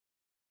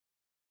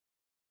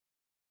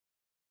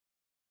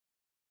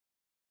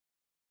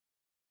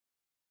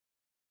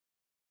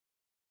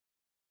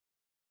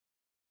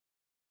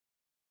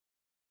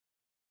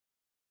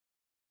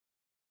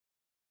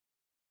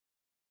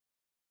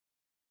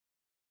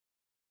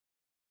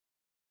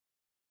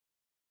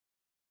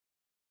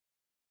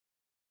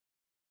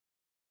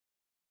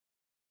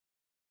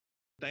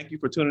Thank you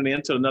for tuning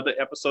in to another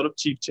episode of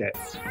Chief Chat.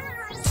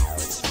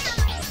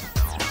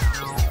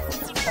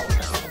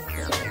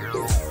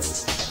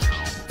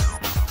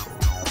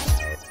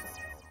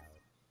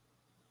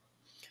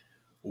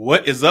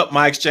 What is up,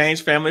 my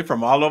exchange family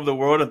from all over the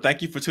world, and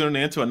thank you for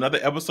tuning in to another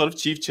episode of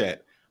Chief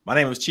Chat. My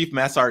name is Chief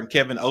Master Sergeant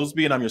Kevin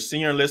Osby, and I'm your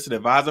Senior Enlisted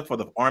Advisor for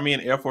the Army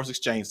and Air Force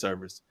Exchange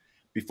Service.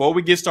 Before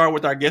we get started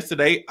with our guest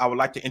today, I would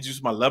like to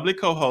introduce my lovely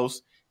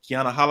co-hosts,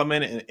 Kiana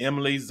Holloman and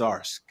Emily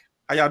Zarsk.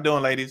 How y'all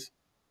doing, ladies?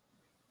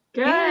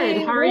 Good.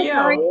 Hey, how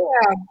are you?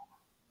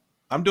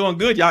 I'm doing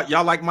good.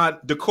 Y'all like my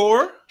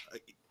decor?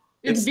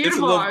 It's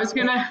beautiful. I was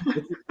gonna ask,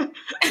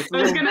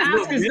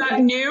 is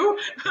that new?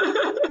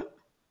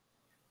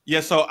 Yeah,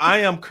 so I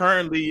am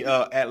currently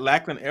at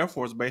Lackland Air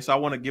Force Base. So I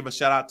want to give a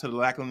shout out to the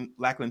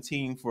Lackland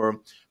team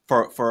for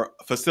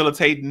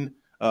facilitating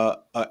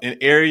an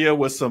area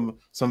with some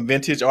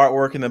vintage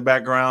artwork in the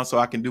background, so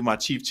I can do my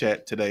Chief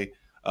Chat today.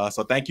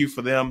 So thank you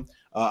for them.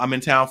 I'm in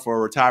town for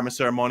a retirement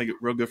ceremony.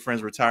 Real good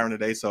friends retiring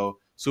today, so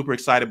super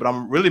excited. But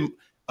I'm really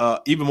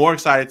even more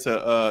excited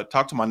to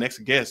talk to my next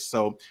guest.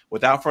 So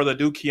without further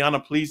ado,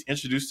 Kiana, please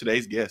introduce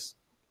today's guest.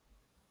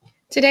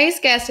 Today's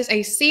guest is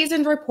a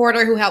seasoned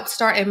reporter who helped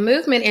start a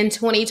movement in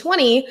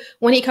 2020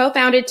 when he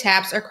co-founded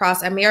TAPS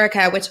Across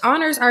America, which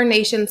honors our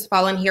nation's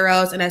fallen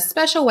heroes in a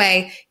special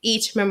way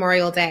each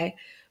Memorial Day.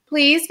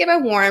 Please give a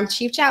warm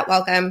Chief Chat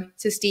welcome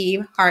to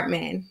Steve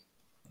Hartman.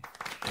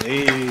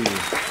 Hey.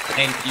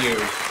 Thank you.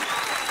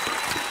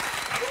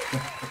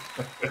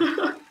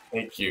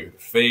 Thank you.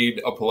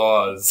 Fade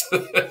applause.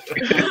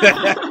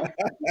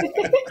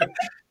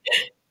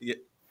 Yeah.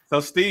 So,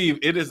 Steve,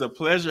 it is a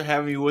pleasure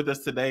having you with us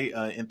today,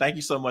 and thank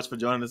you so much for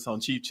joining us on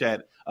Chief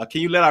Chat.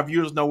 Can you let our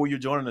viewers know where you're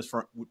joining us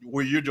from?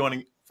 Where you're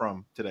joining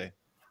from today?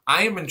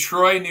 I am in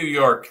Troy, New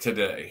York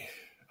today,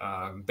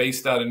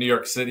 based out of New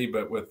York City.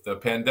 But with the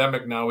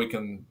pandemic now, we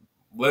can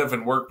live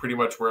and work pretty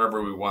much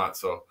wherever we want.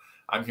 So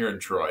I'm here in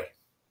Troy.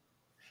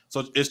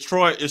 So is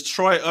Troy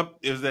up?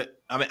 Is that?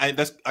 I mean,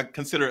 I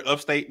consider it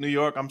upstate New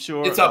York. I'm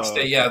sure it's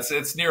upstate. Yeah,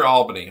 it's near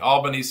Albany.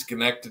 Albany's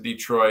connected to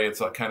Detroit.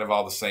 It's kind of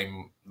all the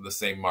same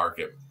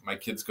market. My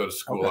kids go to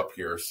school up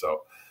here,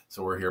 so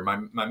we're here.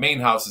 My main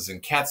house is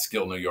in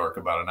Catskill, New York,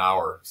 about an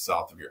hour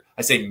south of here.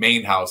 I say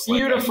main house,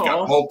 like I've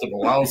got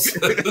multiple houses.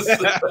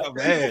 Oh,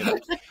 man.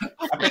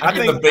 I'm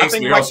in the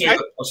basement.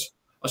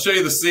 I'll show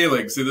you the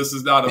ceiling. See, this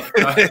is not a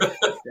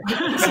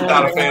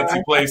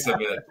fancy place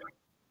I'm in.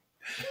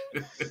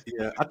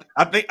 Yeah,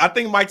 I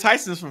think Mike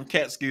Tyson's from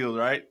Catskills,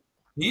 right?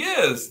 He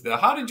is.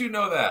 How did you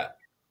know that?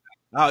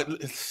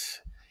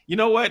 You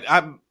know what?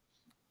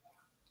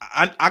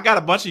 I got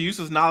a bunch of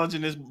useless knowledge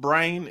in this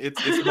brain.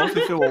 It's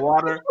mostly filled with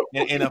water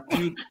and a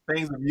few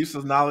things of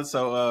useless knowledge.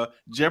 So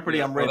Jeopardy,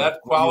 yeah, I'm ready. Well,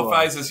 that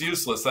qualifies as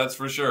useless. That's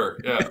for sure.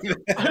 Yeah.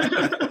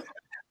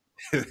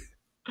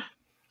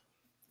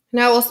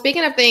 Now, well,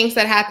 speaking of things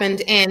that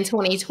happened in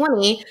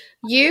 2020,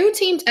 you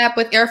teamed up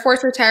with Air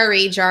Force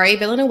retiree Jari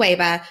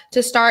Villanueva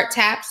to start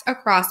TAPS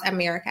Across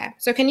America.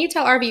 So can you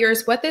tell our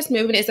viewers what this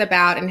movement is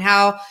about and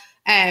how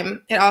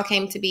it all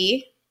came to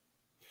be?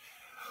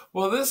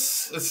 Well,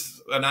 this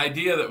is an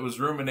idea that was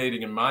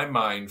ruminating in my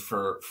mind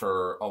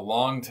for a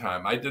long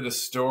time. I did a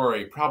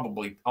story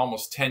probably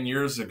almost 10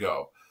 years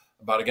ago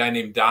about a guy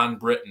named Don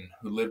Britton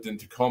who lived in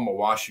Tacoma,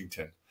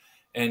 Washington.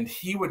 And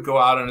he would go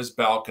out on his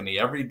balcony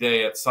every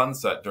day at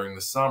sunset during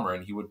the summer,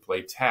 and he would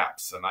play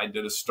taps. And I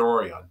did a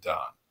story on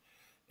Don.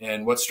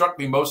 And what struck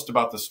me most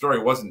about the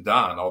story wasn't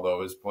Don,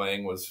 although his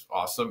playing was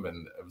awesome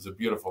and it was a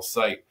beautiful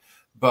sight.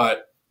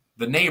 But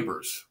the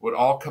neighbors would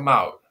all come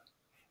out,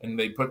 and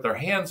they'd put their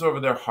hands over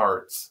their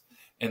hearts,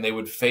 and they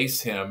would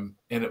face him.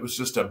 And it was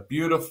just a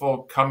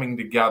beautiful coming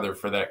together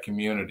for that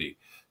community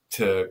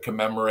to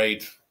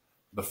commemorate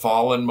the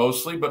fallen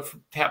mostly, but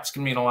taps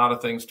can mean a lot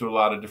of things to a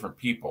lot of different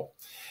people.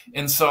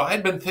 And so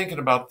I'd been thinking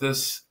about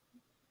this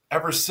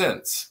ever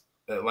since.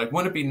 Like,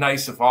 wouldn't it be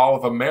nice if all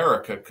of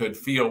America could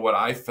feel what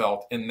I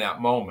felt in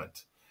that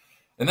moment?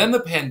 And then the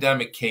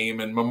pandemic came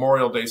and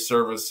Memorial Day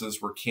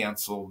services were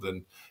canceled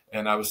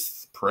and I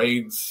was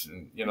parades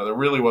and, there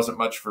really wasn't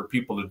much for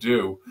people to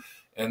do.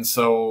 And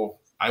so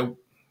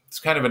it's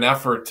kind of an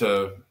effort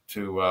to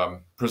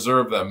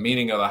preserve the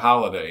meaning of the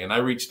holiday. And I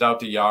reached out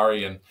to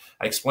Jari and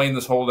I explained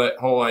this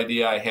whole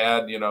idea I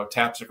had,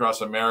 taps across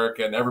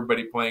America and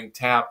everybody playing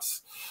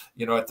taps,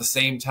 at the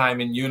same time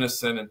in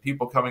unison and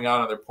people coming out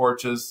on their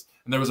porches.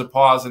 And there was a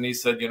pause and he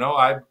said,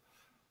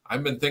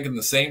 I've been thinking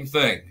the same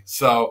thing.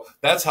 So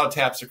that's how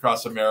Taps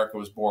Across America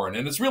was born.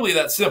 And it's really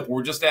that simple.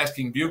 We're just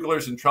asking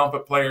buglers and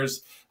trumpet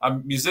players,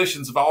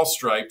 musicians of all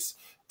stripes,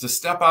 to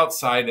step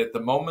outside at the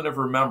moment of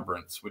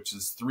remembrance, which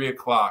is 3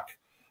 o'clock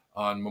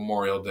on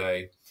Memorial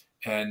Day,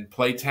 and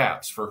play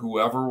taps for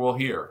whoever will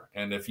hear.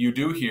 And if you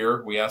do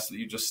hear, we ask that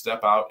you just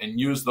step out and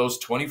use those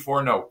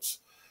 24 notes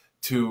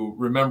to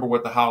remember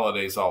what the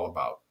holiday is all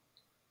about.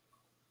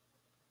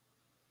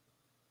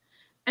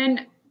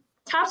 And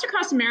Taps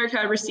Across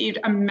America received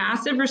a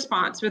massive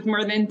response with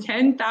more than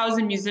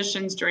 10,000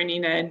 musicians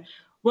joining in.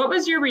 What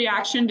was your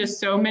reaction to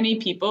so many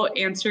people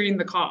answering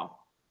the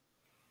call?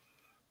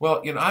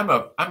 Well,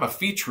 I'm a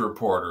feature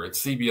reporter at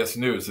CBS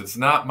News. It's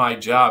not my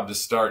job to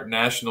start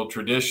national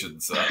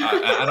traditions.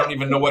 I don't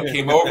even know what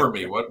came over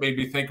me, what made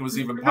me think it was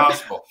even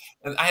possible.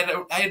 And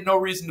I had no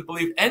reason to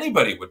believe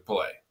anybody would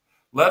play,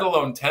 let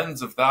alone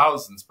tens of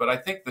thousands. But I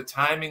think the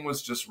timing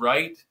was just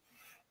right.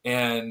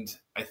 And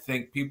I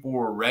think people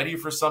were ready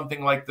for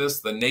something like this.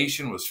 The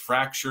nation was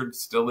fractured,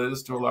 still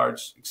is to a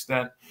large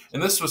extent.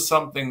 And this was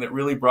something that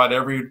really brought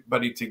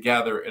everybody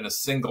together in a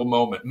single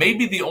moment.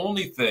 Maybe the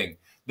only thing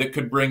that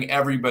could bring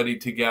everybody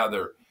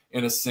together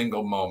in a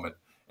single moment.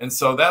 And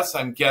so that's,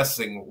 I'm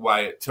guessing, why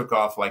it took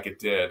off like it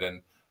did.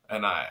 And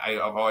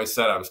I've always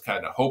said I was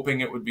kind of hoping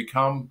it would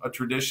become a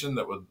tradition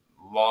that would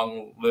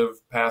long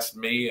live past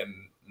me. And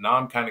now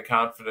I'm kind of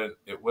confident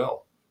it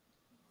will.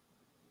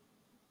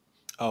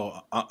 Oh,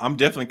 I'm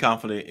definitely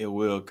confident it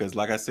will, because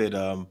like I said,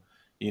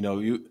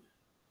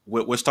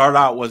 what started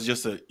out was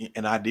just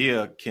an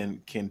idea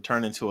can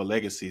turn into a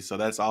legacy. So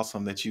that's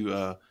awesome that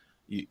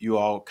you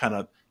all kind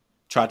of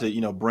try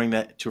to bring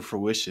that to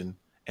fruition.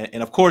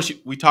 And of course,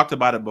 we talked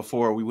about it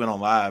before we went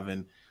on live,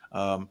 and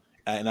I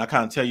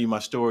kind of tell you my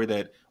story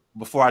that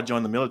before I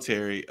joined the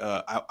military,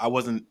 I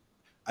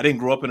didn't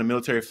grow up in a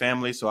military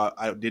family, so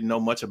I didn't know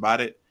much about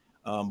it.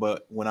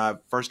 But when I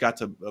first got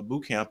to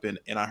boot camp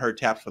and I heard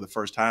taps for the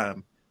first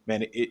time,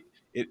 man,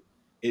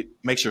 it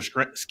makes your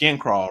skin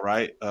crawl,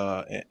 right?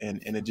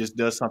 And it just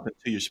does something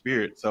to your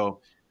spirit.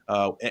 So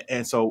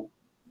so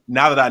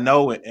now that I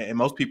know, and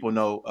most people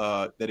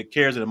know, that it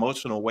carries an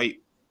emotional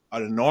weight,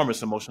 an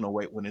enormous emotional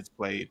weight when it's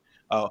played.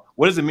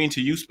 What does it mean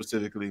to you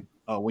specifically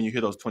when you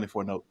hear those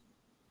 24 notes?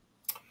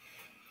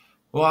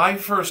 Well, I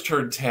first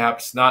heard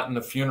taps not in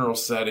a funeral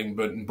setting,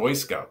 but in Boy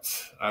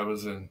Scouts. I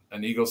was an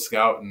Eagle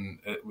Scout, and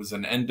it was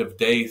an end of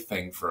day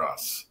thing for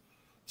us.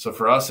 So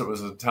for us, it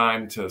was a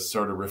time to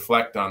sort of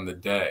reflect on the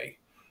day.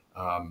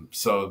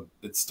 So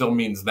it still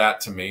means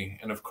that to me.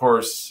 And of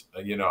course,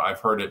 I've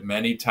heard it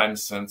many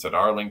times since at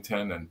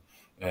Arlington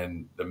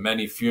and the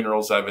many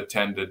funerals I've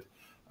attended.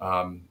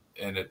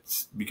 And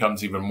it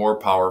becomes even more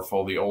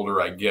powerful the older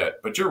I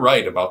get. But you're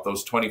right about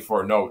those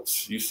 24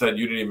 notes. You said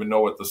you didn't even know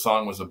what the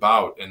song was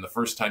about. And the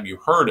first time you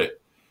heard it,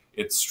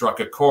 it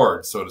struck a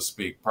chord, so to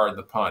speak, pardon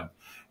the pun.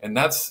 And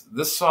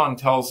this song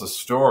tells a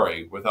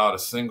story without a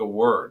single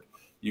word.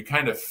 You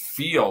kind of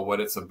feel what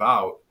it's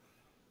about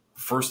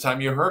first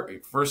time you hear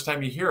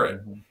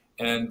it. Mm-hmm.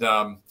 And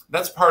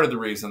that's part of the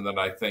reason that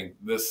I think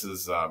this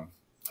has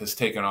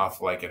taken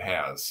off like it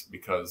has,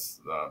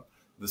 because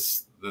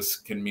this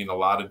can mean a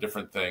lot of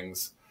different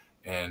things,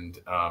 and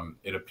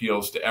it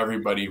appeals to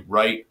everybody,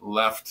 right,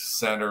 left,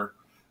 center.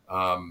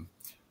 We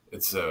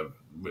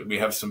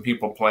have some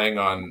people playing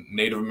on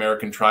Native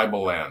American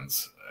tribal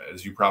lands.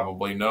 As you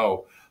probably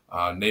know,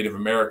 Native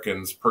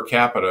Americans per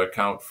capita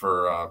account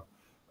for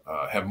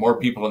have more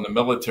people in the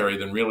military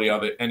than really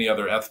any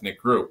other ethnic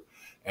group.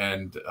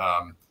 And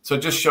so it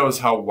just shows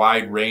how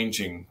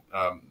wide-ranging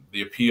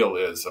the appeal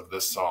is of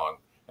this song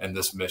and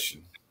this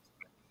mission.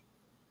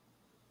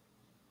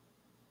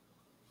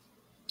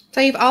 So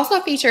you've also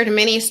featured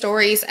many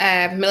stories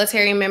of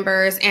military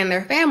members and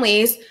their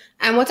families.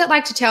 And what's it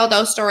like to tell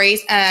those stories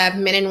of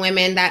men and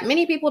women that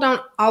many people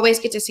don't always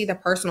get to see the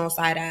personal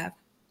side of?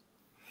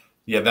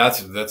 Yeah,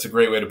 that's a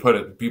great way to put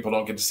it. People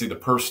don't get to see the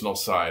personal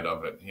side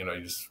of it.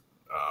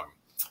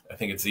 I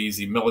think it's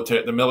easy.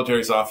 The military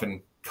is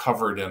often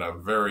covered in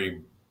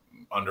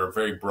under a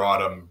very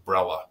broad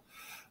umbrella,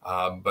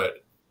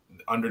 but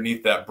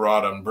underneath that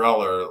broad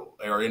umbrella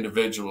are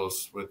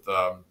individuals with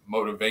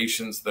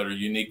motivations that are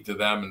unique to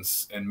them,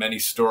 and many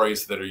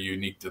stories that are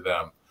unique to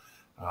them.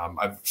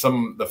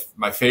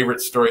 My favorite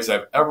stories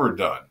I've ever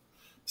done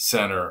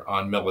center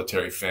on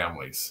military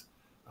families.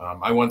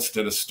 I once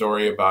did a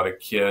story about a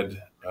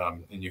kid,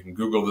 and you can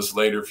Google this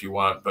later if you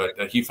want,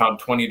 but he found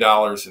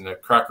 $20 in a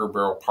Cracker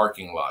Barrel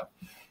parking lot.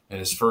 And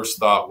his first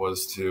thought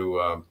was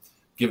to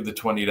give the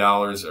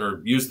 $20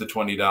 or use the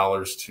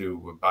 $20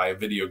 to buy a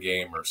video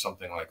game or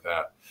something like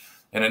that.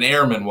 And an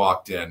airman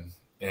walked in,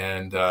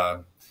 and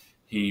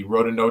he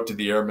wrote a note to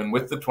the airman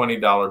with the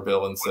 $20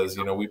 bill and says,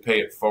 we pay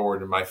it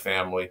forward in my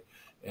family.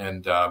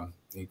 And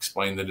he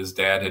explained that his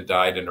dad had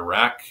died in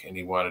Iraq, and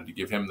he wanted to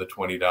give him the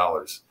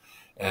 $20.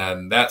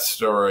 And that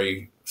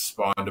story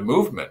spawned a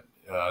movement.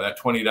 That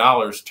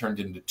 $20 turned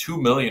into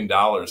 $2 million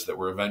that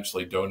were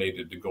eventually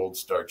donated to Gold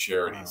Star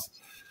charities. Wow.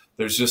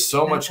 There's just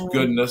so much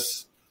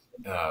goodness,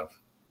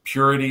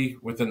 purity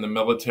within the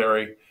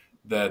military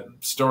that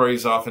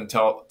stories often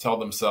tell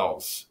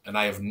themselves. And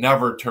I have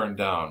never turned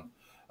down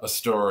a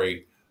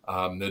story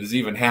that is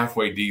even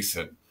halfway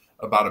decent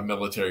about a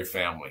military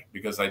family,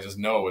 because I just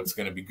know it's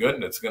going to be good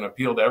and it's going to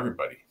appeal to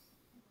everybody.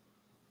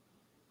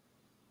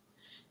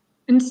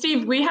 And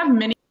Steve, we have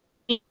many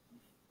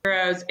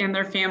heroes and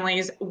their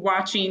families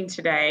watching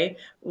today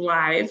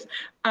live.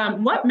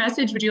 What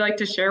message would you like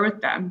to share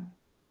with them?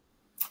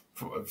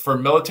 For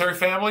military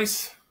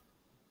families?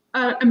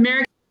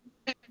 American,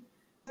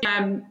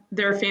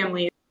 their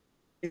families.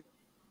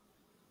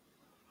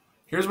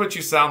 Here's what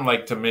you sound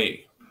like to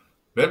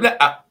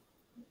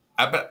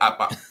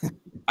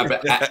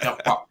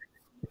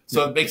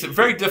So it makes it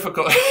very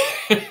difficult.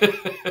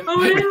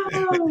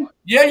 Oh no!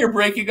 Yeah, you're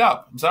breaking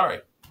up. I'm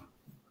sorry.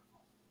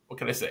 What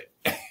can I say?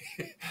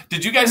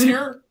 Did you guys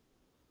hear?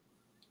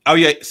 Oh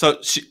yeah. So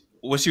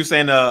what she was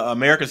saying,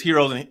 America's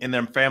heroes and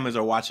their families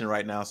are watching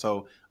right now.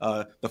 So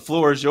the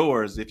floor is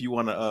yours if you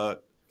want to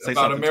say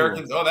About something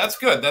Americans. to them. Oh, that's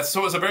good. That's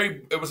so.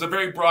 It was a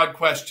very broad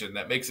question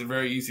that makes it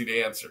very easy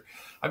to answer.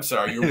 I'm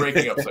sorry, you were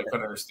breaking up, so I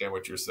couldn't understand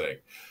what you're saying.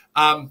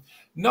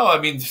 No, I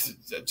mean,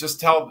 just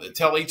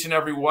tell each and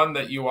every one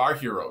that you are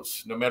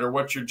heroes, no matter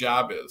what your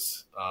job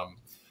is.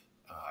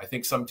 I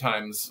think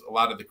sometimes a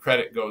lot of the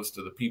credit goes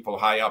to the people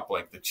high up,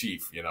 like the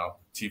chief. You know,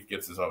 chief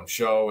gets his own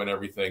show and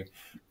everything,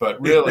 but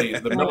really,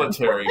 the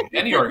military,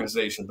 any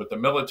organization, but the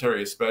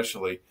military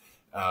especially.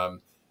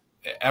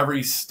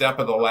 Every step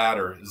of the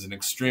ladder is an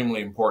extremely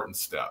important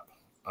step.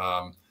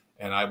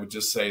 And I would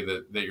just say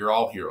that you're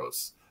all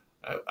heroes.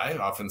 I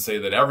often say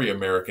that every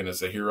American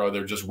is a hero.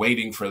 They're just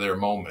waiting for their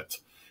moment.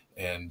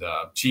 And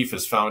Chief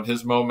has found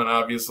his moment,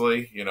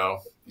 obviously. You know,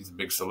 he's a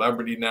big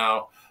celebrity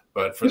now.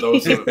 But for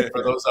those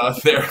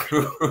out there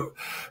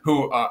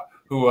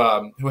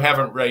who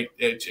haven't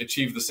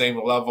achieved the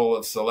same level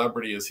of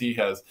celebrity as he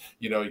has,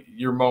 you know,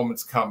 your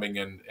moment's coming,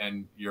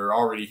 and you're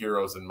already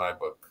heroes in my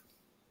book.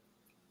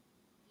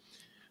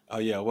 Oh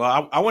yeah,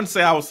 well, I wouldn't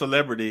say I was a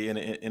celebrity, and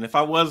if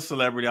I was a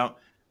celebrity,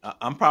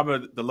 I'm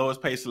probably the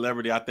lowest paid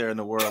celebrity out there in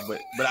the world.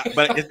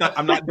 But it's not.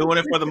 I'm not doing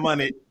it for the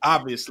money,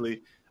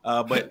 obviously.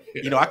 But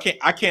you know, I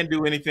can't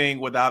do anything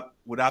without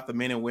the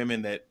men and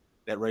women that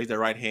raise their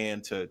right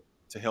hand to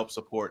help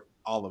support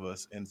all of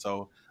us. And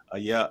so,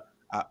 yeah,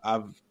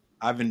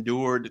 I've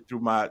endured through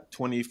my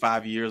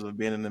 25 years of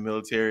being in the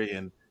military,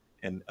 and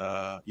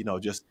you know,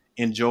 just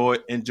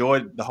enjoyed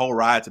the whole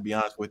ride, to be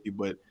honest with you.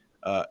 But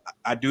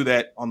I do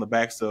that on the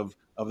backs of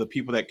the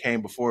people that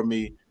came before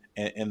me,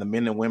 and the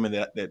men and women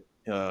that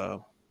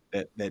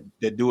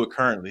do it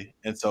currently.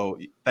 And so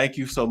thank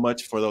you so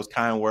much for those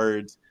kind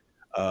words.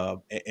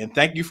 And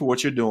thank you for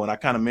what you're doing. I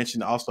kind of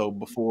mentioned also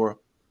before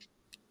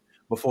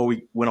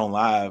we went on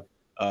live,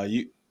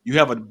 you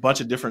have a bunch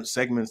of different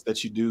segments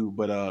that you do,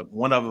 but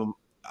one of them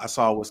I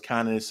saw was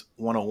Kindness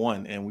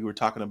 101. And we were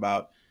talking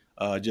about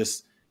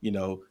just, you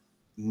know,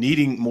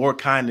 needing more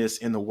kindness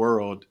in the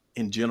world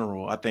in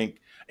general. I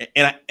think,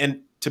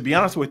 and to be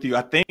honest with you,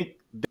 I think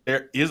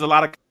there is a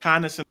lot of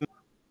kindness in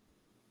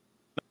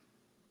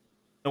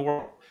the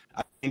world.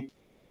 I think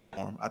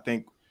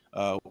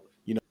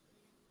you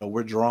know,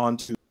 we're drawn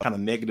to kind of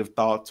negative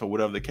thoughts or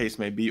whatever the case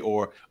may be,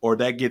 or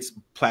that gets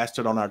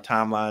plastered on our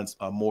timelines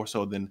more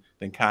so than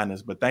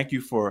kindness. But thank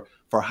you for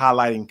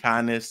highlighting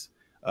kindness,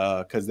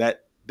 because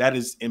that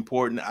is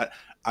important.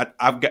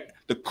 I've got,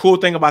 the cool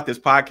thing about this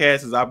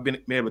podcast is I've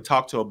been able to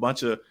talk to a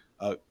bunch of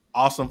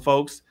awesome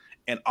folks,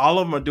 and all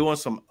of them are doing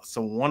some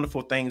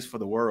wonderful things for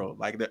the world.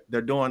 Like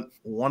they're doing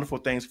wonderful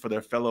things for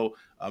their fellow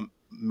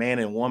man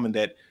and woman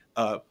that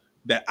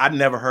I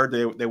never heard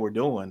they were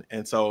doing.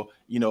 And so,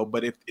 you know,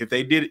 but if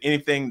they did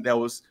anything that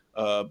was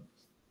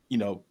you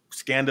know,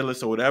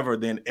 scandalous or whatever,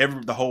 then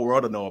the whole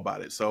world will know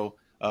about it. So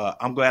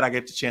I'm glad I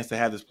get the chance to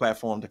have this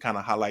platform to kind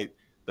of highlight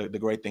the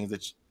great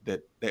things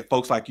that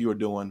folks like you are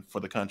doing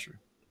for the country.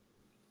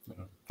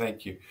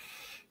 Thank you.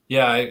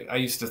 Yeah, I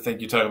used to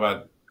think you talk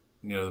about,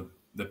 you know,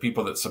 the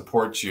people that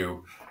support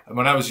you.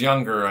 When I was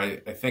younger, I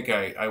think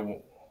I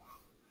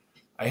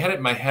had it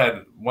in my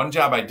head, one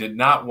job I did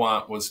not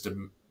want was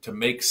to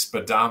make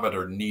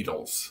speedometer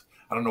needles.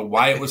 I don't know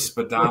why it was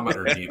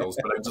speedometer needles,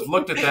 but I just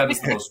looked at that as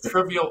the most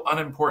trivial,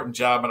 unimportant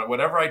job. And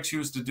whatever I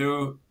choose to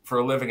do for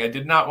a living, I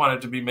did not want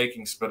it to be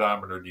making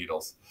speedometer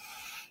needles.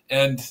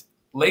 And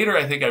later,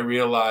 I think I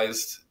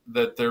realized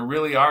that there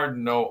really are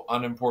no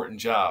unimportant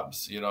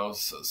jobs. You know,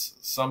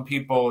 some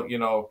people, you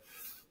know,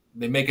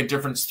 they make a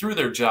difference through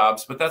their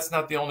jobs, but that's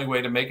not the only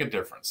way to make a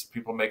difference.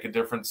 People make a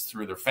difference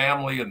through their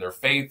family and their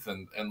faith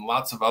and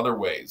lots of other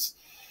ways.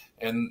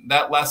 And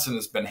that lesson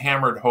has been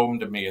hammered home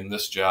to me in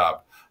this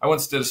job. I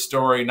once did a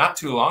story not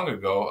too long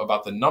ago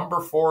about the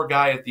number 4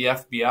 guy at the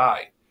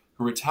FBI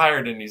who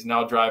retired, and he's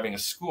now driving a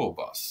school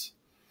bus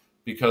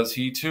because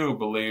he too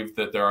believed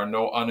that there are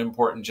no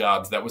unimportant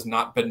jobs. That was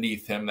not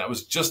beneath him. That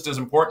was just as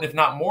important, if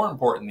not more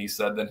important, he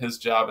said, than his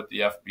job at the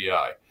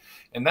FBI.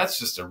 And that's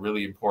just a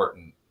really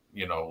important,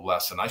 you know,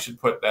 lesson. I should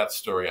put that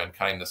story on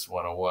Kindness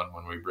 101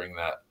 when we bring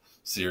that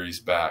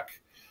series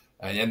back.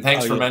 And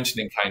thanks for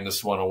mentioning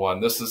Kindness 101.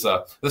 This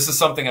is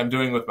something I'm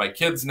doing with my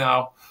kids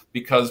now,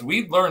 because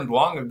we learned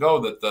long ago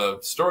that the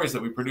stories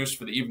that we produced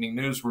for the evening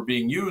news were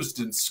being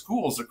used in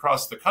schools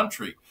across the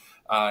country.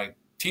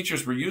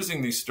 Teachers were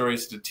using these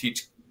stories to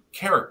teach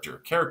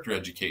character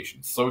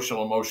education,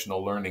 social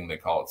emotional learning, they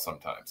call it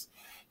sometimes.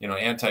 You know,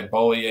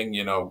 anti-bullying,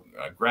 you know,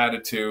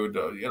 gratitude,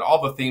 you know,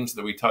 all the themes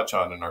that we touch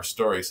on in our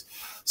stories.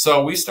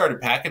 So we started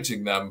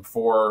packaging them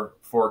for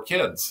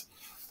kids.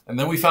 And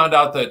then we found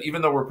out that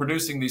even though we're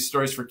producing these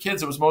stories for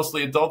kids, it was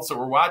mostly adults that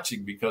were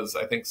watching, because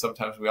I think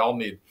sometimes we all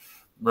need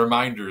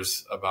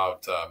reminders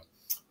about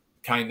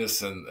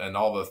kindness and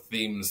all the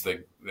themes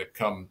that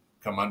come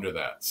under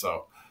that.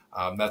 So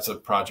that's a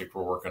project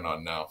we're working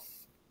on now.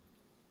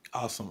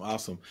 Awesome,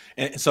 awesome.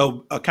 And so,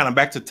 kind of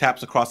back to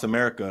Taps Across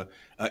America,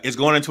 it's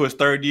going into its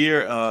third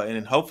year,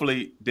 and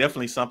hopefully,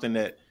 definitely something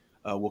that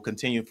will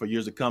continue for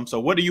years to come. So,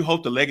 what do you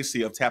hope the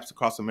legacy of Taps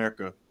Across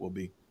America will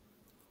be?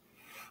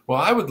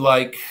 Well, I would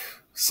like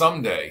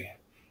someday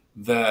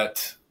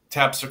that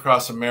Taps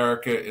Across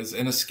America is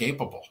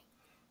inescapable,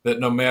 that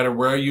no matter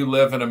where you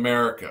live in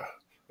America,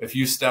 if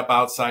you step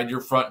outside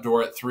your front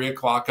door at 3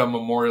 o'clock on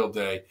Memorial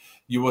Day,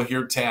 you will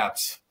hear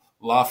taps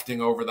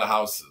lofting over the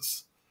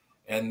houses,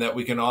 and that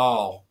we can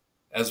all,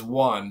 as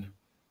one,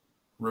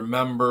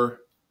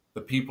 remember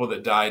the people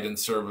that died in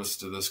service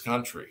to this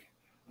country.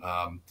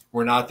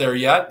 We're not there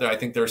yet. I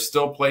think there's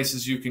still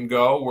places you can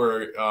go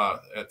where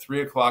at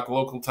 3 o'clock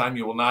local time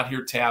you will not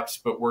hear taps,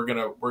 but we're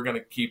gonna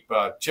keep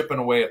chipping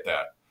away at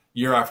that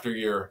year after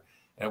year.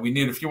 And we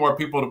need a few more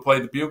people to play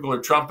the bugle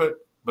or trumpet.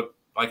 But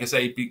like I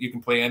say, you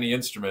can play any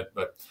instrument.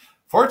 But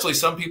fortunately,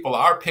 some people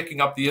are picking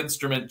up the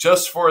instrument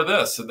just for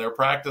this, and they're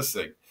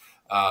practicing.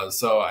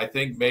 So I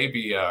think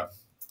maybe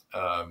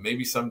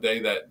someday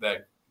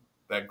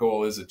that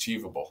goal is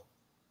achievable.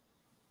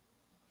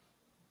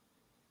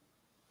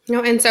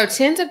 And so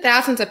tens of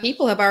thousands of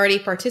people have already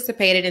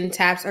participated in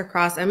Taps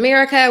Across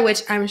America,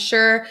 which I'm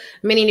sure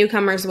many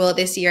newcomers will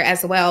this year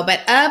as well. But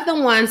of the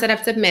ones that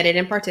have submitted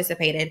and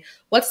participated,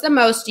 what's the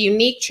most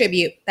unique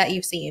tribute that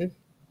you've seen?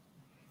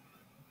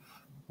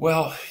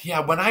 Well,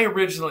 yeah, when I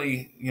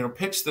originally,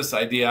 pitched this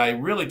idea, I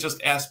really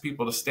just asked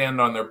people to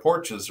stand on their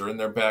porches or in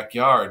their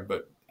backyard.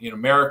 But,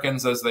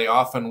 Americans, as they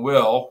often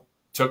will,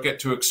 took it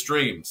to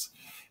extremes.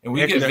 And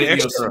we get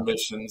video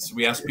submissions.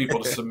 We ask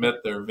people to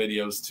submit their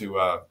videos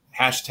to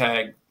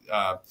hashtag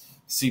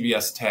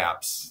CBS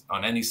Taps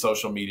on any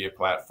social media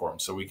platform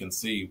so we can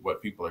see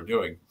what people are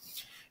doing.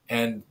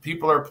 And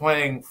people are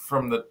playing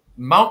from the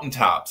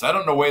mountaintops. I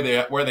don't know where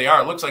they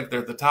are. It looks like they're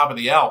at the top of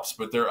the Alps,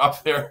 but they're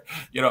up there,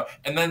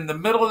 and then in the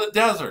middle of the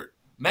desert.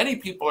 Many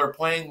people are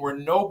playing where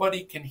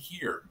nobody can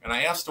hear. And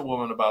I asked a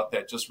woman about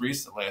that just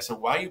recently. I said,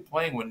 why are you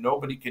playing when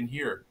nobody can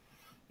hear?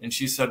 And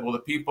she said, well, the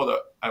people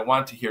that I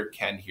want to hear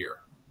can hear.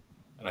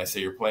 And I say,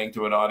 you're playing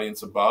to an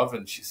audience above?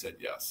 And she said,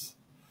 yes.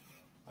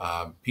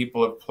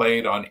 People have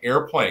played on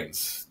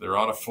airplanes. They're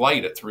on a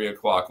flight at 3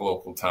 o'clock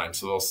local time.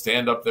 So they'll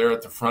stand up there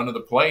at the front of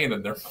the plane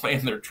and they're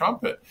playing their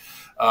trumpet.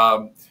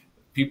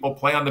 People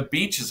play on the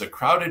beaches, a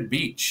crowded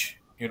beach.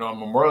 On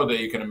Memorial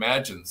Day, you can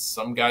imagine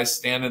some guys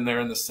standing there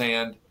in the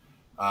sand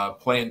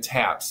playing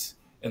taps.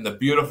 And the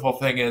beautiful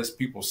thing is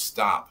people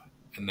stop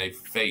and they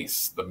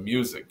face the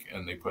music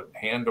and they put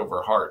hand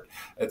over heart.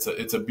 It's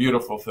a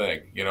beautiful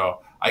thing.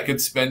 I could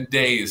spend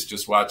days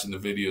just watching the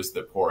videos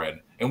that pour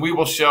in, and we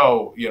will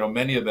show,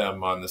 many of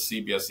them on the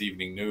CBS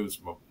Evening News,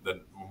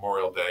 the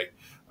Memorial Day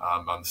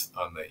on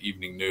the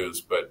evening news,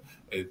 but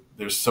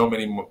there's so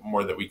many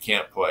more that we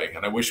can't play.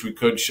 And I wish we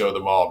could show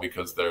them all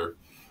because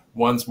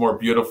one's more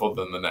beautiful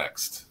than the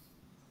next.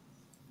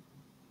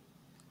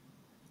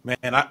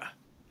 Man,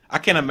 I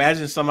can't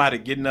imagine somebody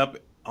getting up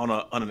on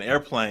an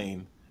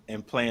airplane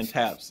and playing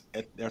taps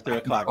at 3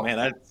 o'clock.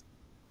 Man,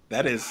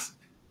 that is.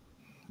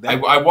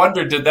 I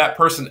wonder, did that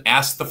person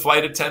ask the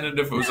flight attendant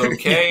if it was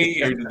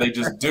okay, or did they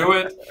just do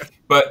it?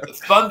 But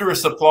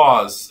thunderous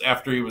applause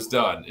after he was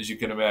done, as you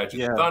can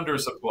imagine. Yeah.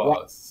 Thunderous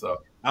applause. Well,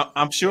 so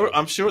I'm sure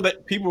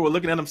that people were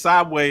looking at him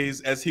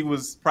sideways as he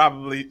was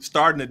probably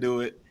starting to do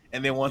it,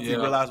 and then once he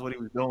realized what he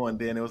was doing,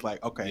 then it was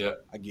like, okay,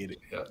 I get it.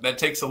 Yeah. That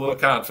takes a little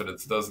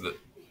confidence, doesn't it?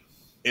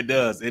 It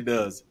does. It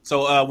does.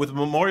 So with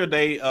Memorial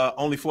Day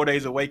only 4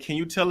 days away, can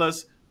you tell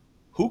us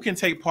who can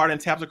take part in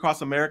Taps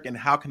Across America and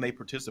how can they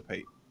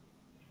participate?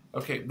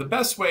 Okay. The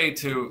best way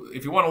if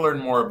you want to learn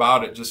more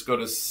about it, just go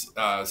to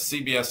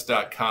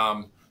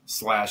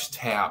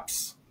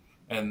cbs.com/taps,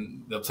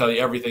 and they'll tell you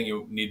everything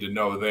you need to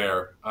know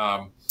there.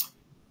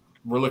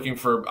 We're looking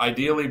for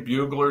ideally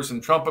buglers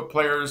and trumpet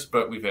players,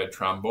 but we've had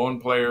trombone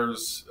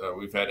players.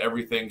 We've had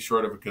everything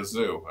short of a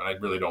kazoo, and I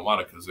really don't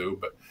want a kazoo,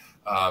 but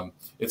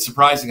it's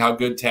surprising how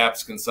good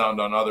taps can sound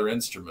on other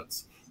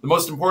instruments. The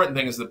most important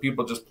thing is that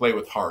people just play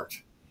with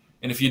heart.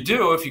 And if you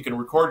can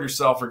record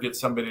yourself or get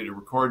somebody to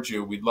record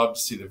you, we'd love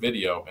to see the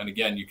video. And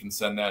again, you can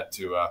send that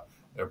to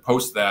or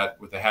post that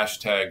with the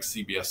hashtag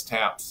CBS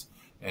Taps,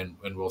 and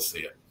we'll see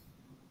it.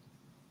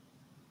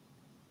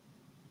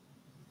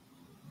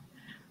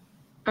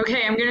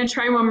 Okay, I'm going to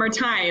try one more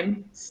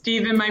time.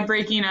 Steve, am I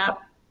breaking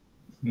up?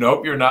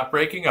 Nope, you're not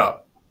breaking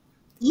up.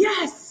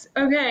 Yes.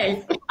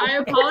 Okay. I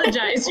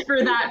apologize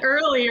for that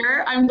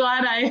earlier. I'm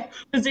glad I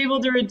was able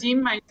to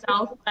redeem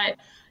myself. But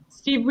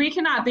Steve, we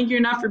cannot thank you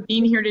enough for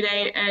being here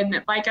today.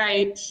 And like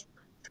I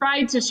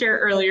tried to share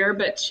earlier,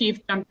 but Chief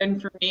jumped in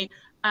for me,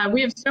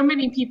 we have so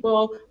many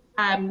people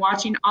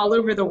watching all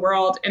over the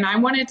world. And I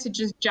wanted to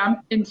just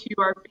jump into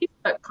our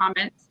Facebook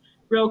comments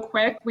real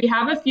quick. We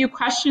have a few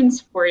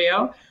questions for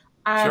you.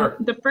 Sure.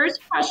 The first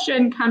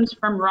question comes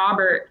from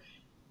Robert.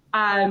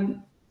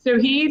 So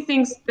he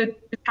thinks that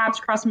the Taps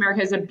Across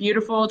America is a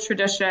beautiful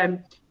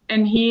tradition,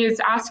 and he is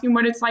asking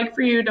what it's like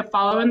for you to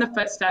follow in the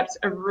footsteps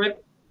of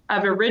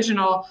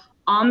original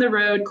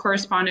on-the-road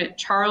correspondent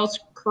Charles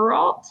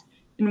Kuralt,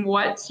 and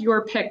what's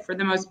your pick for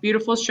the most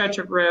beautiful stretch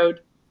of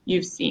road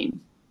you've seen?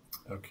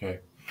 Okay.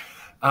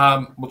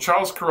 Well,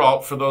 Charles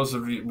Kuralt, for those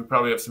of you, we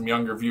probably have some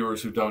younger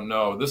viewers who don't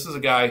know, this is a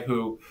guy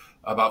who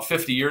about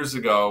 50 years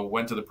ago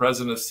went to the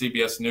president of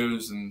CBS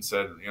News and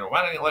said,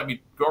 why don't you let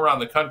me go around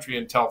the country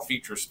and tell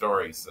feature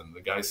stories? And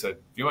the guy said,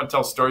 if you want to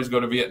tell stories, go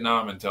to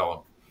Vietnam and tell them.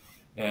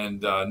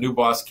 And a new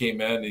boss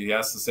came in, and he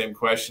asked the same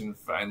question.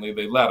 Finally,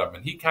 they let him.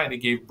 And he kind of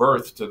gave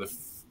birth to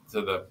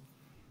the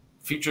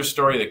feature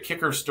story, the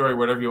kicker story,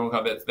 whatever you want to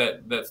call it,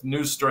 that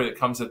news story that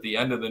comes at the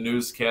end of the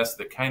newscast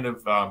that kind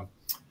of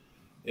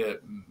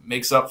it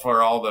makes up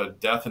for all the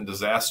death and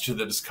disaster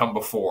that has come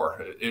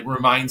before. It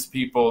reminds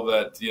people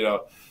that,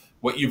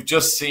 what you've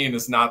just seen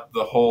is not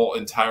the whole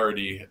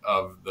entirety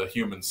of the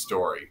human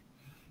story.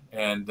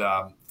 And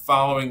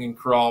following in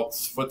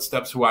Kuralt's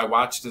footsteps, who I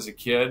watched as a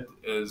kid,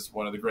 is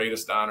one of the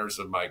greatest honors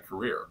of my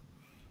career.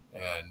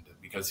 And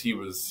because he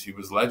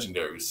was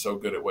legendary, he was so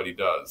good at what he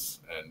does,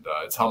 and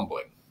it's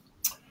humbling.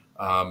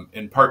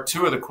 And part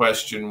two of the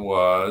question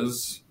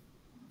was,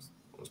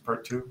 what was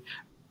part two?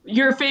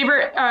 Your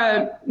favorite,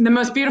 the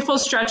most beautiful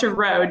stretch of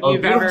road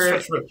you've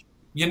ever.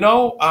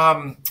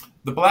 The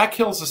Black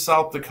Hills of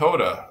South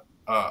Dakota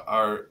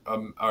are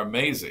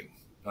amazing.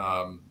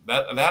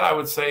 That I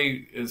would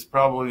say is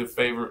probably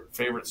the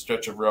favorite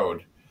stretch of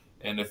road.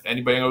 And if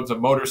anybody owns a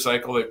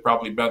motorcycle, they've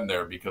probably been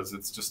there, because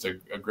it's just a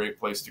great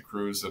place to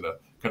cruise in a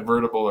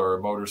convertible or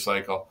a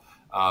motorcycle.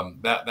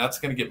 That's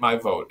going to get my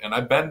vote. And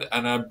I've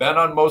been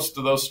on most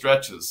of those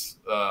stretches.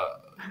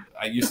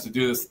 I used to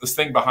do this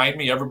thing behind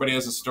me. Everybody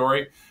has a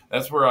story.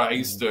 That's where I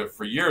used to,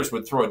 for years,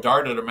 would throw a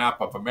dart at a map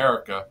of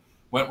America,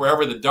 went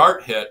wherever the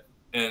dart hit,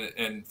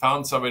 and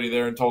found somebody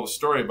there and told a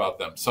story about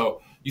them.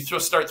 So you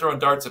start throwing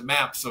darts at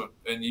maps,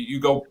 and you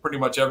go pretty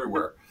much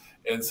everywhere.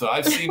 And so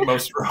I've seen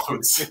most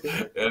roads,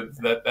 and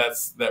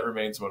that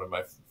remains one of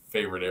my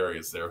favorite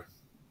areas there.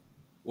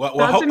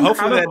 Hopefully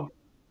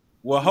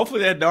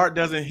that dart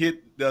doesn't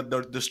hit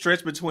the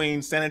stretch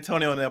between San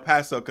Antonio and El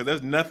Paso, because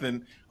there's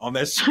nothing on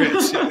that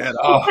stretch at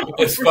all. Oh,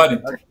 it's funny.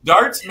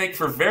 Darts make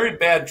for very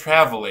bad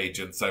travel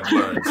agents, I've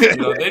learned.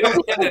 They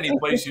don't hit any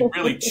place you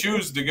really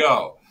choose to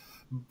go.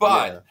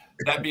 But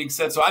that being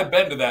said, so I've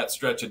been to that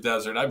stretch of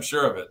desert. I'm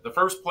sure of it. The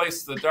first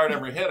place the dart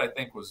ever hit, I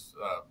think, was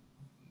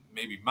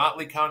maybe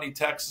Motley County,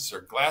 Texas,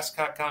 or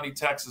Glasscock County,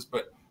 Texas.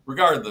 But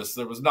regardless,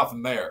 there was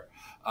nothing there.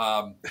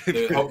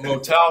 The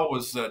motel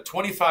was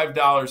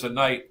 $25 a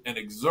night and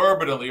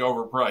exorbitantly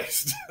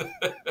overpriced.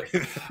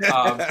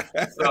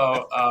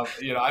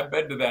 I've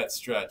been to that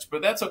stretch,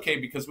 but that's okay,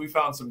 because we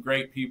found some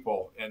great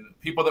people, and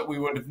people that we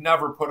would have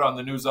never put on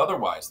the news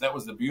otherwise. That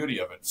was the beauty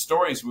of it.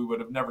 Stories we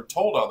would have never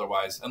told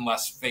otherwise,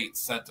 unless fate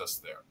sent us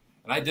there.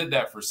 And I did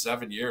that for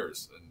 7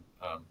 years. And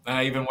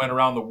I even went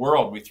around the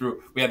world.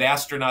 We had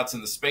astronauts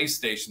in the space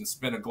station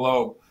spin a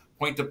globe,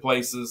 point to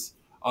places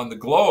on the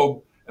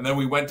globe, and then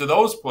we went to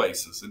those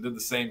places and did the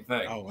same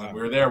thing. Oh, wow. When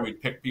we were there,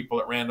 we'd pick people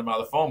at random out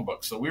of the phone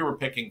book. So we were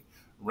picking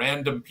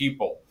random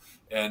people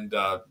and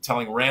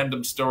telling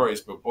random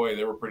stories, but boy,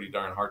 they were pretty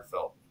darn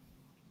heartfelt.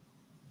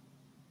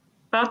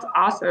 That's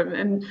awesome.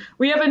 And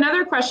we have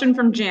another question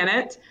from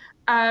Janet.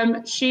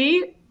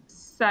 She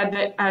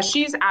said that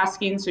she's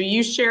asking, so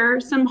you share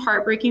some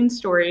heartbreaking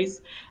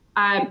stories.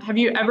 Have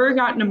you ever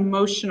gotten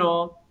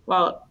emotional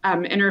while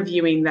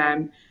interviewing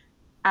them?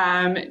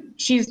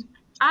 She's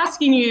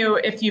asking you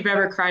if you've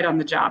ever cried on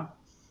the job.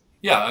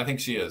 Yeah, I think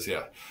she is.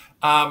 Yeah.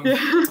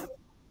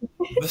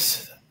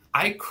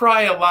 I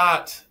cry a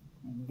lot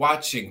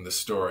watching the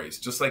stories,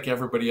 just like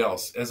everybody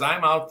else. As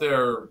I'm out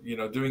there,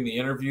 doing the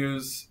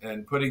interviews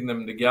and putting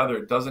them together,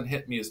 it doesn't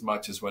hit me as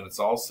much as when it's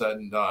all said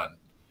and done.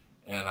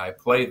 And I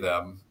play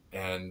them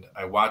and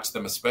I watch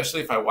them,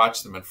 especially if I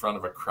watch them in front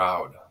of a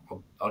crowd.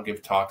 I'll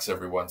give talks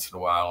every once in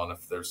a while. And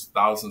if there's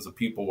thousands of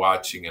people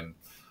watching and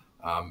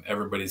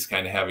everybody's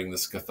kind of having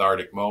this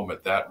cathartic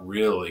moment, that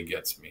really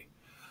gets me.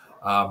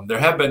 There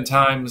have been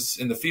times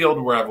in the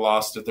field where I've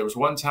lost it. There was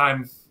one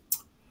time I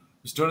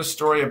was doing a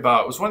story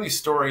about, it was one of these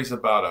stories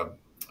about a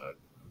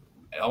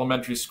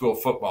elementary school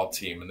football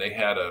team, and they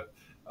had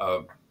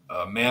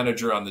a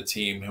manager on the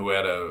team who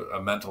had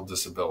a mental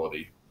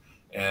disability,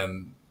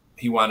 and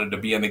he wanted to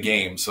be in the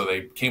game. So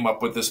they came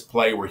up with this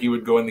play where he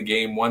would go in the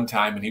game one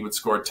time and he would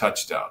score a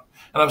touchdown.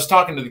 And I was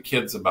talking to the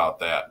kids about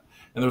that.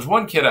 And there was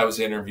one kid I was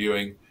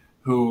interviewing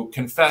who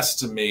confessed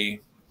to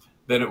me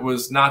that it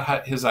was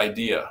not his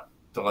idea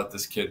to let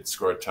this kid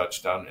score a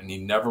touchdown, and he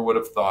never would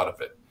have thought of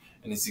it.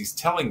 And as he's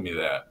telling me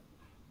that,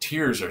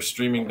 tears are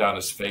streaming down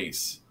his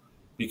face,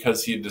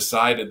 because he had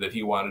decided that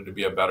he wanted to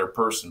be a better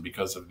person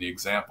because of the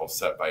example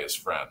set by his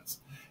friends.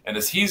 And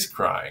as he's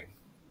crying,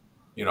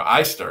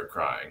 I start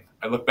crying.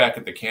 I look back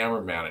at the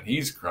cameraman and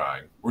he's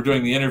crying. We're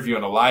doing the interview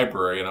in a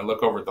library, and I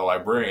look over at the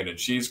librarian and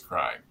she's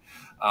crying.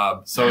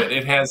 So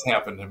it has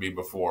happened to me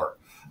before.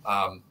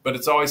 But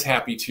it's always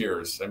happy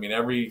tears. I mean,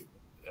 every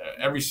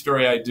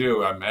story I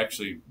do, I'm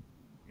actually,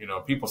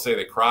 people say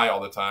they cry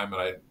all the time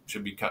and I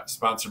should be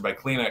sponsored by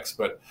Kleenex,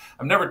 but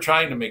I'm never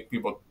trying to make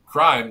people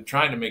cry. I'm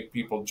trying to make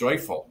people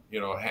joyful,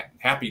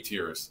 happy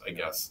tears, I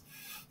guess.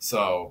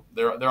 So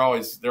they're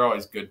always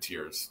good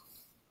tears.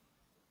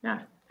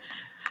 Yeah.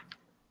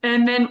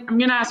 And then I'm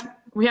going to ask,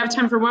 we have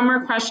time for one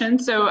more question.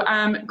 So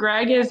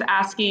Greg is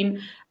asking,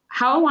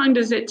 how long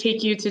does it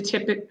take you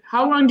to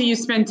how long do you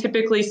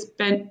typically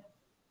spend?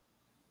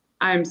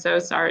 I'm so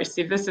sorry,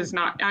 Steve.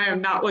 I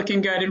am not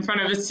looking good in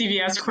front of a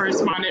CBS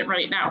correspondent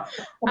right now.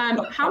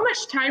 How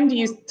much time do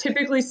you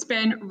typically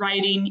spend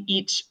writing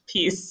each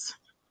piece?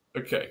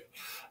 Okay.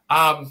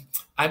 I'm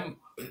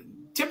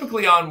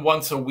typically on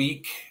once a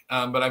week,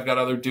 but I've got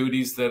other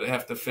duties that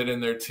have to fit in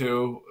there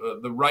too.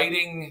 The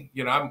writing,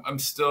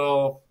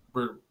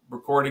 we're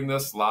recording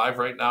this live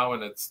right now,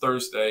 and it's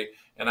Thursday,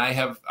 and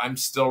I'm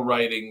still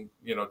writing,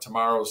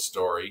 tomorrow's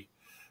story.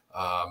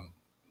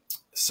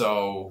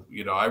 So,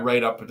 I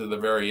write up to the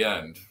very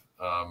end.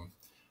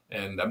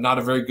 And I'm not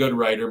a very good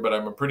writer, but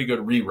I'm a pretty good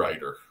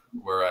rewriter,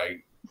 where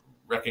I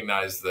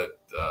recognize that,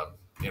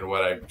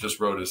 what I just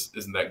wrote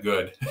isn't that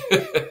good.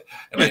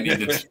 And I need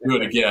to do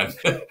it again.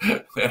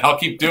 And I'll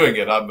keep doing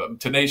it. I'm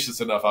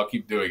tenacious enough. I'll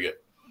keep doing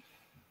it.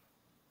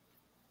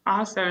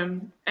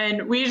 Awesome.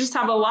 And we just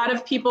have a lot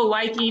of people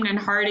liking and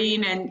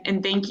hearting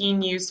and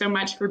thanking you so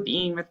much for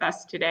being with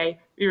us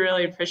today. We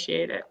really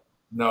appreciate it.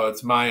 No,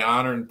 it's my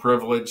honor and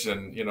privilege.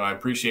 And, I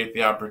appreciate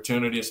the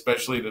opportunity,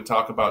 especially to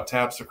talk about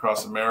TAPS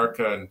across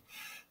America and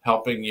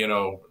helping,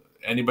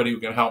 anybody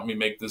who can help me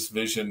make this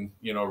vision,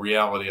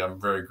 reality.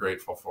 I'm very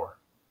grateful for.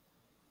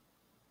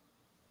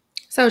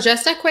 So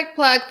just a quick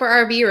plug for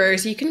our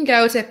viewers. You can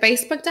go to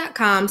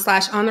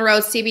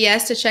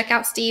facebook.com/ontheroadcbs to check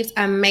out Steve's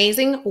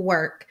amazing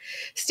work.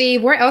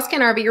 Steve, where else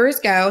can our viewers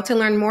go to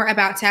learn more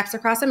about TAPS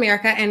across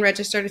America and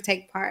register to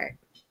take part?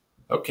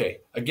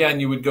 Okay.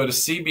 Again, you would go to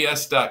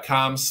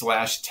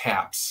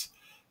cbs.com/TAPS.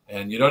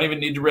 And you don't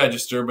even need to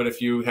register, but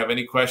if you have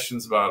any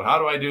questions about how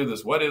do I do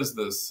this, what is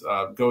this,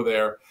 go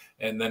there.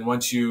 And then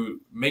once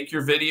you make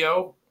your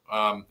video,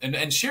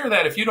 and share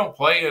that. If you don't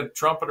play a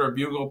trumpet or a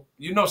bugle,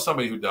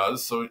 somebody who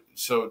does.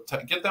 So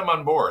get them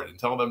on board and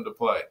tell them to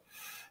play.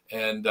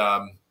 And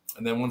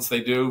then once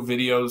they do,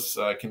 videos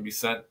can be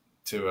sent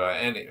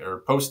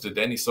to posted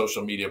to any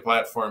social media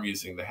platform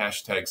using the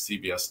hashtag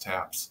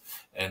CBSTAPS,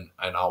 and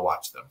I'll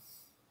watch them.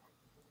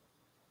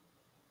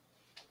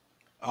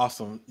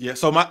 Awesome. Yeah.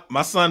 So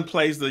my son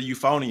plays the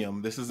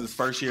euphonium. This is his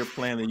first year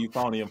playing the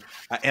euphonium.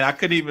 And I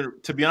couldn't even,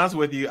 to be honest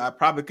with you, I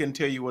probably couldn't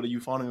tell you what a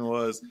euphonium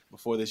was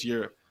before this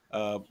year.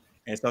 And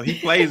so he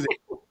plays it.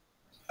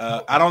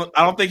 I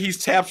don't think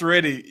he's TAPS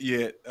ready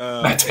yet.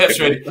 Not TAPS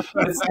ready. It's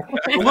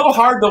a little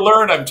hard to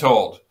learn, I'm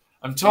told.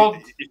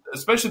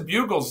 Especially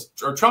bugles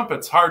or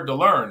trumpets, hard to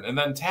learn. And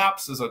then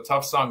TAPS is a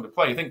tough song to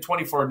play. You think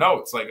 24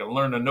 notes, like I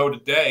learn a note a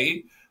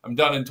day. I'm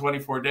done in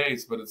 24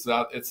 days, but it's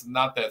not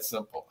that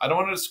simple. I don't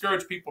want to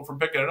discourage people from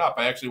picking it up.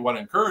 I actually want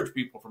to encourage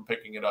people from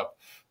picking it up,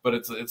 but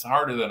it's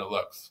harder than it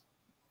looks.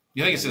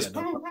 You think it's just,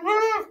 but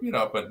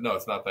no,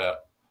 it's not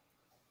that.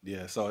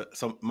 Yeah. So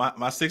my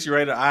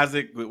 6-year-old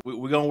Isaac,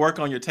 we're gonna work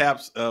on your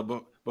TAPS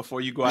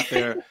before you go out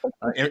there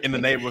in the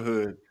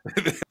neighborhood.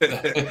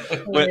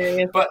 but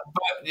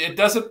it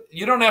doesn't.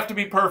 You don't have to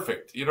be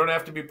perfect. You don't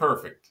have to be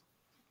perfect.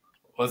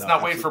 Let's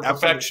not wait for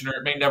perfection, or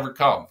it may never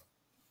come.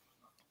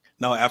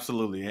 No,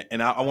 absolutely.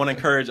 And I want to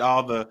encourage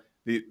all the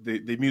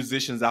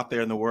musicians out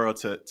there in the world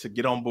to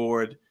get on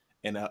board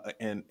and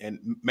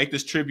make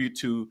this tribute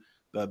to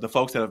the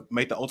folks that have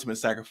made the ultimate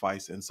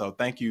sacrifice. And so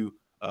thank you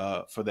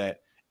for that.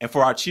 And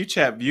for our Chief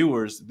Chat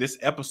viewers, this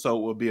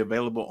episode will be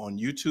available on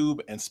YouTube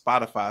and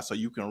Spotify, so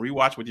you can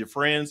rewatch with your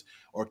friends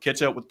or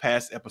catch up with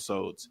past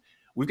episodes.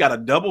 We've got a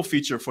double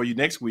feature for you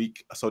next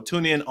week. So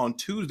tune in on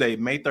Tuesday,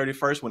 May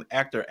 31st, when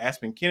actor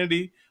Aspen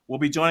Kennedy will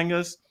be joining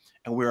us.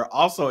 And we're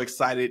also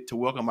excited to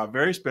welcome our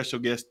very special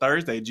guest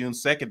Thursday, June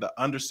 2nd, the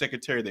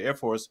Undersecretary of the Air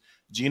Force,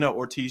 Gina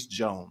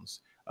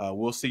Ortiz-Jones.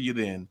 We'll see you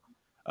then.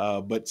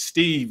 But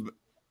Steve,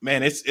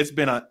 man, it's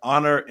been an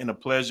honor and a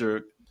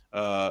pleasure,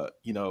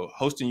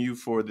 hosting you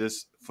for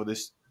this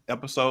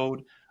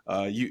episode.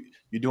 You're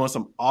doing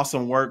some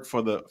awesome work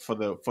for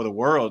the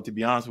world. To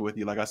be honest with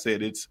you, like I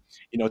said, it's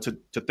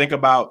to think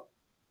about,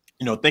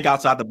 think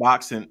outside the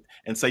box and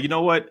say, you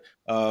know what,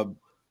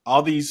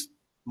 all these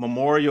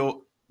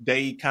Memorial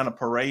Day kind of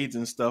parades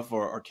and stuff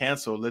are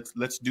canceled.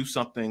 Let's do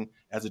something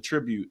as a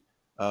tribute.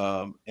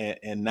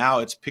 And now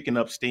it's picking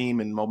up steam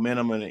and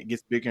momentum, and it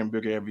gets bigger and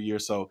bigger every year.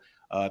 So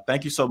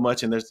thank you so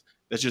much. And there's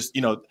just,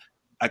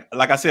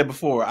 like I said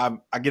before, I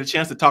get a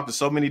chance to talk to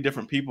so many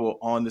different people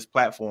on this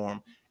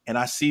platform, and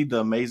I see the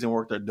amazing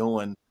work they're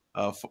doing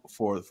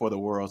for the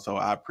world. So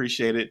I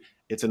appreciate it.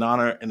 It's an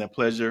honor and a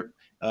pleasure.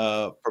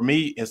 For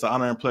me, it's an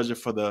honor and pleasure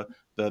for the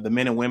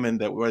men and women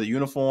that wear the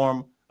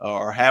uniform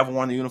or have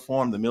worn the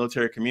uniform, the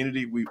military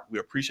community. We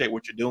appreciate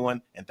what you're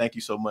doing, and thank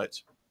you so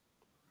much.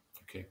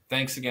 Okay.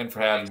 Thanks again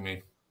for having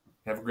me.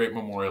 Have a great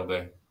Memorial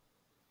Day.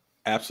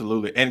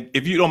 Absolutely. And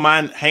if you don't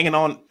mind hanging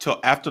on till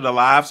after the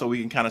live so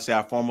we can kind of say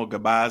our formal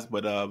goodbyes,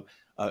 but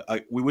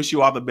we wish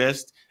you all the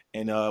best.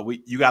 And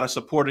you got a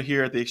supporter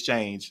here at the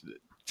Exchange.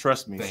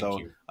 Trust me. Thank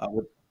you.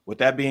 With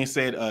that being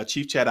said,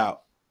 Chief Chat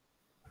out.